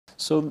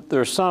So there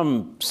are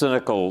some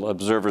cynical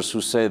observers who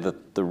say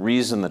that the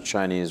reason the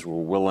Chinese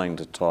were willing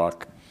to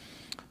talk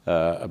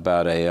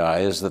about AI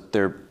is that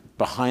they're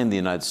behind the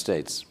United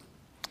States.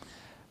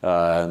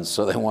 And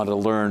so they want to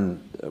learn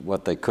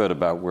what they could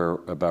about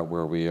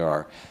where we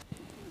are.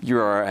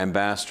 You're our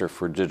ambassador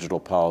for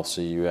digital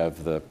policy. You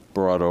have the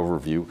broad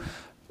overview.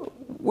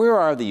 Where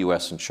are the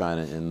U.S. and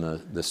China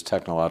in this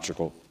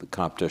technological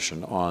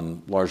competition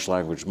on large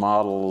language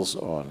models,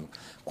 on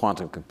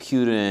quantum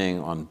computing,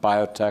 on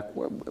biotech?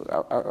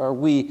 Are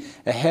we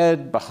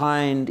ahead,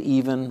 behind,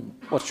 even?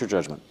 What's your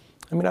judgment?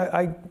 I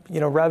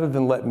mean, rather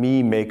than let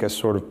me make a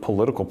sort of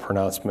political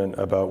pronouncement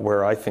about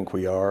where I think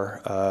we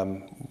are,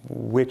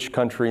 which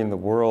country in the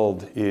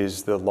world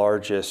is the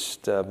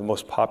largest,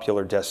 most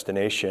popular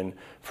destination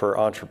for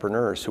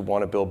entrepreneurs who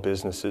want to build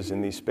businesses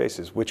in these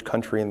spaces? Which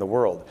country in the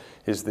world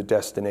is the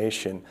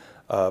destination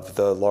of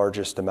the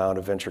largest amount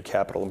of venture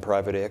capital and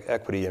private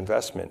equity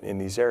investment in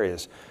these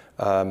areas?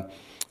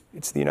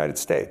 It's the United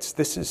States.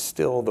 This is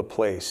still the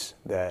place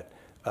that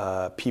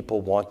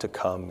people want to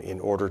come in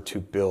order to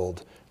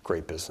build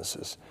great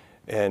businesses.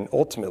 And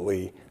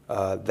ultimately,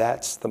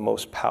 that's the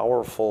most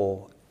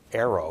powerful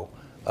arrow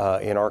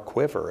in our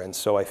quiver. And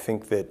so I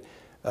think that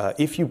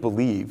if you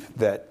believe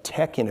that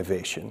tech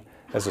innovation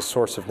as a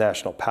source of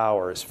national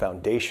power is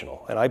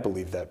foundational, and I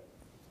believe that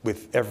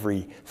with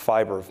every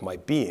fiber of my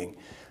being,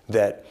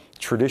 that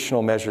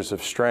traditional measures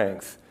of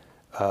strength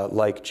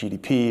like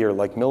GDP or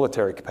like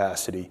military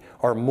capacity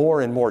are more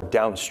and more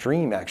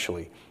downstream,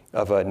 actually,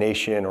 of a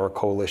nation or a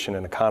coalition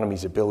and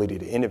economy's ability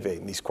to innovate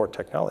in these core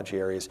technology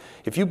areas.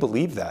 If you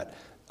believe that,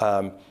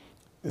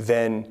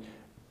 then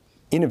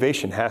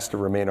innovation has to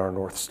remain our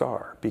North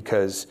Star,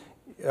 because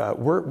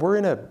we're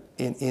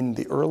in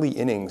the early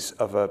innings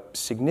of a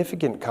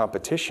significant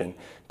competition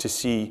to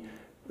see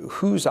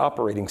whose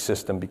operating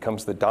system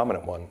becomes the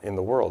dominant one in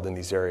the world in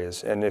these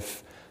areas. And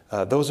if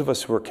those of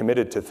us who are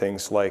committed to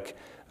things like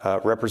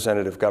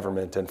representative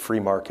government and free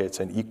markets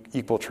and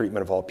equal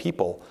treatment of all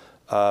people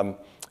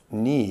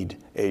need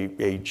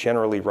a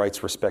generally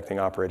rights-respecting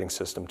operating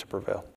system to prevail.